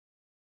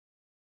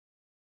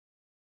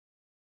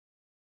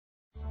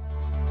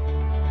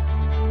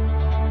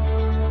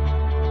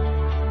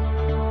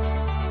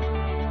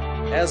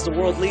As the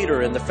world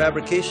leader in the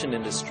fabrication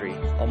industry,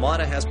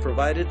 Amada has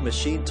provided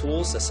machine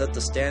tools that set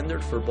the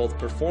standard for both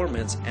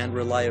performance and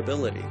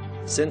reliability.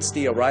 Since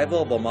the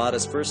arrival of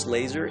Amada's first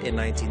laser in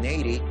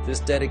 1980, this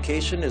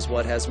dedication is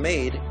what has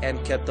made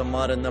and kept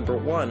Amada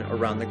 #1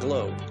 around the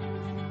globe.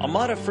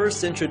 Amada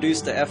first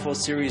introduced the FO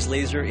series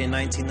laser in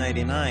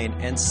 1999,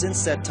 and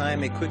since that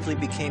time it quickly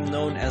became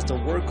known as the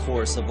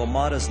workhorse of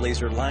Amada's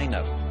laser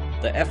lineup.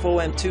 The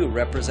FOM2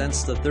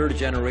 represents the third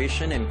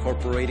generation,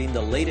 incorporating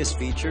the latest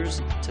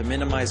features to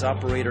minimize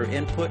operator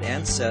input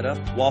and setup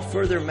while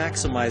further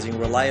maximizing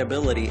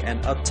reliability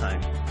and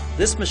uptime.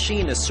 This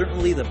machine is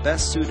certainly the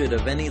best suited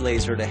of any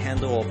laser to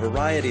handle a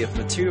variety of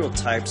material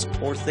types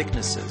or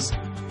thicknesses.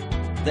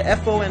 The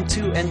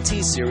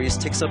FOM2-NT series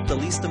takes up the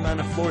least amount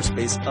of floor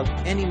space of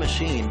any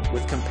machine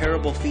with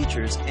comparable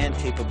features and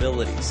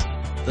capabilities.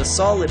 The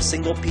solid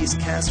single-piece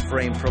cast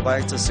frame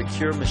provides a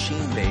secure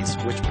machine base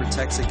which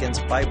protects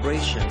against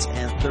vibrations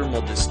and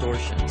thermal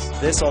distortions.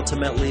 This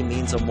ultimately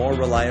means a more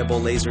reliable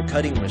laser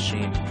cutting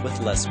machine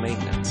with less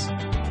maintenance.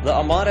 The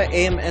Amada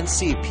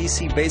AMNC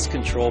PC base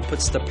control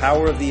puts the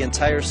power of the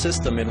entire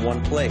system in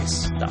one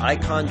place. The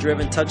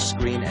icon-driven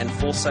touchscreen and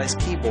full-size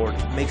keyboard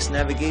makes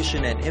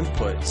navigation and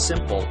input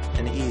simple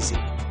and easy.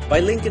 By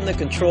linking the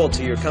control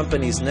to your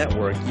company's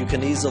network, you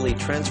can easily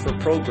transfer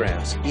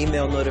programs,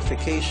 email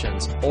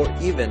notifications, or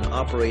even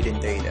operating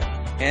data.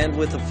 And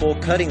with a full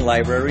cutting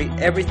library,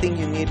 everything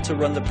you need to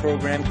run the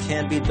program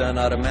can be done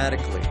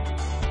automatically.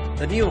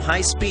 The new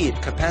high-speed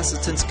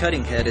capacitance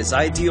cutting head is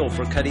ideal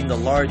for cutting the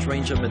large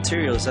range of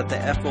materials that the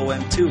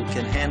FOM2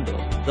 can handle.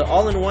 The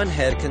all-in-one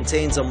head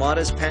contains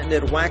Amada's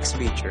patented wax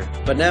feature,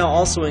 but now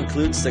also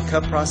includes the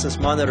cut process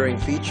monitoring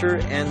feature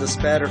and the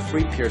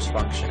spatter-free pierce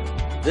function.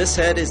 This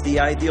head is the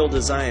ideal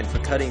design for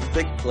cutting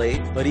thick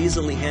plate, but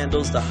easily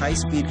handles the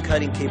high-speed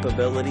cutting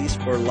capabilities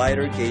for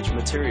lighter gauge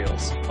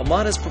materials.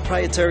 Amada's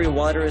proprietary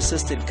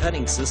water-assisted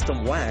cutting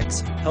system, wax,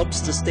 helps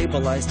to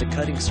stabilize the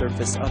cutting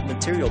surface of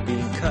material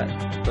being cut.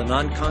 The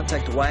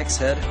non-contact wax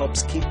head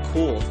helps keep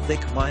cool, thick,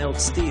 mild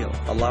steel,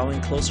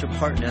 allowing closer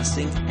part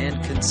nesting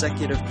and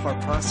consecutive part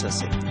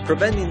processing,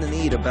 preventing the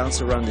need to bounce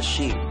around the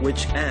sheet,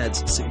 which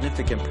adds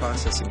significant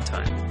processing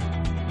time.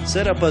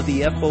 Setup of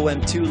the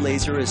FOM2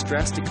 laser is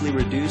drastically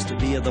reduced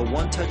via the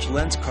one-touch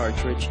lens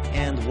cartridge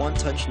and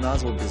one-touch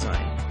nozzle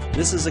design.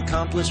 This is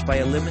accomplished by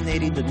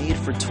eliminating the need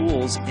for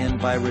tools and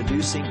by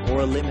reducing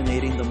or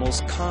eliminating the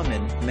most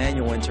common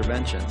manual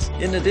interventions.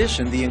 In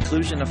addition, the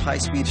inclusion of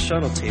high-speed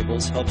shuttle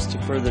tables helps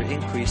to further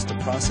increase the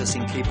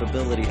processing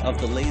capability of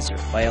the laser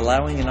by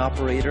allowing an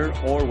operator,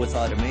 or with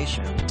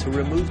automation, to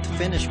remove the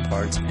finished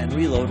parts and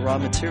reload raw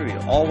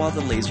material, all while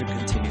the laser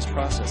continues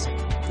processing.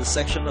 The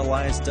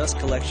sectionalized dust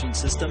collection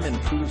system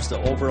improves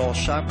the overall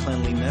shop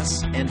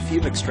cleanliness and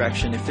fume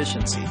extraction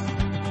efficiency.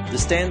 The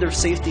standard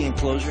safety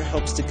enclosure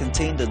helps to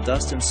contain the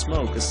dust and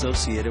smoke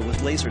associated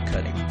with laser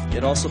cutting.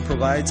 It also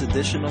provides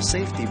additional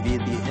safety via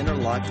the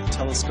interlocked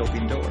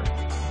telescoping door.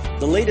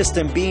 The latest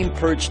in beam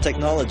purge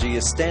technology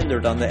is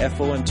standard on the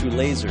FOM2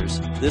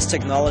 lasers. This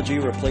technology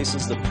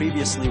replaces the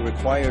previously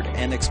required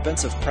and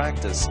expensive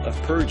practice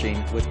of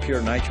purging with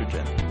pure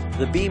nitrogen.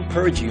 The beam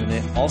purge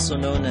unit, also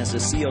known as a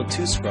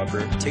CO2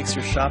 scrubber, takes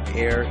your shop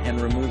air and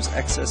removes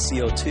excess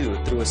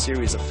CO2 through a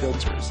series of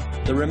filters.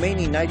 The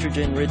remaining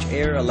nitrogen-rich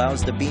air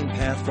allows the beam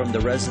path from the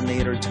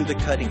resonator to the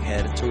cutting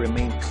head to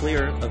remain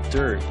clear of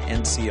dirt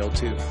and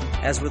CO2.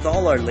 As with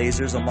all our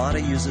lasers, Amada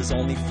uses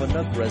only FO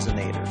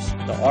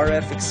resonators. The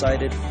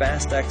RF-excited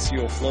fast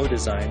axial flow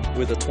design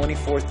with a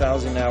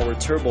 24,000-hour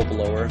turbo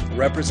blower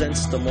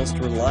represents the most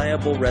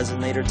reliable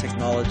resonator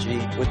technology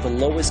with the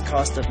lowest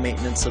cost of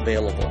maintenance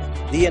available.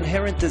 The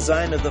inherent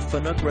design of the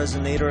FO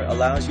resonator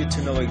allows you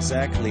to know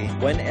exactly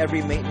when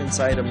every maintenance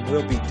item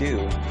will be due,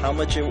 how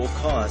much it will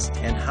cost,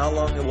 and how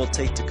long it will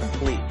take to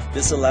complete.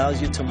 This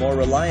allows you to more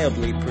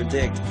reliably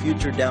predict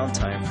future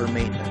downtime for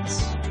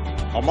maintenance.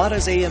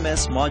 Amada's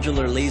AMS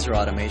modular laser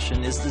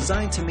automation is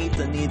designed to meet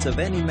the needs of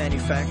any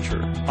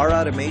manufacturer. Our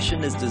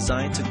automation is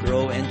designed to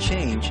grow and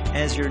change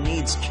as your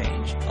needs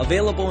change.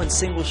 Available in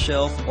single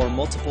shelf or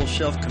multiple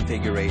shelf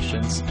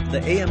configurations,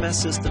 the AMS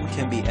system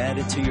can be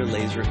added to your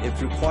laser if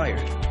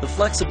required. The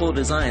flexible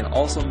design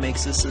also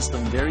makes this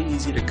system very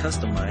easy to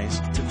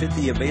customize to fit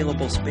the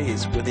available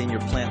space within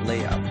your plant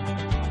layout.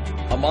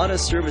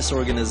 Amada's service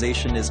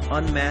organization is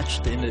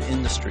unmatched in the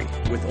industry,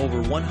 with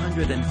over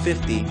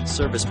 150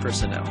 service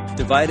personnel.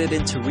 Divided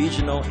into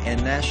regional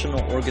and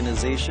national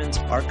organizations,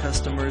 our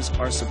customers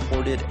are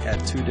supported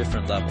at 2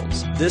 different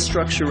levels. This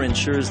structure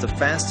ensures the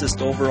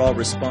fastest overall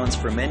response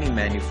from any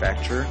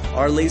manufacturer.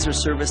 Our laser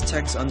service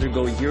techs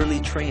undergo yearly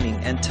training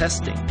and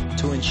testing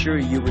to ensure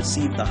you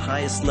receive the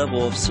highest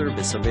level of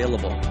service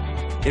available.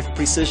 If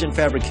precision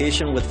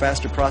fabrication with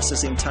faster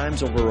processing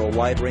times over a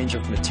wide range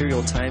of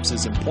material types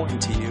is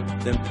important to you,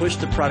 then push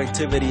the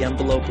productivity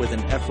envelope with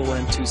an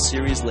FOM2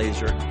 series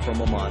laser from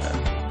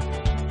Amada.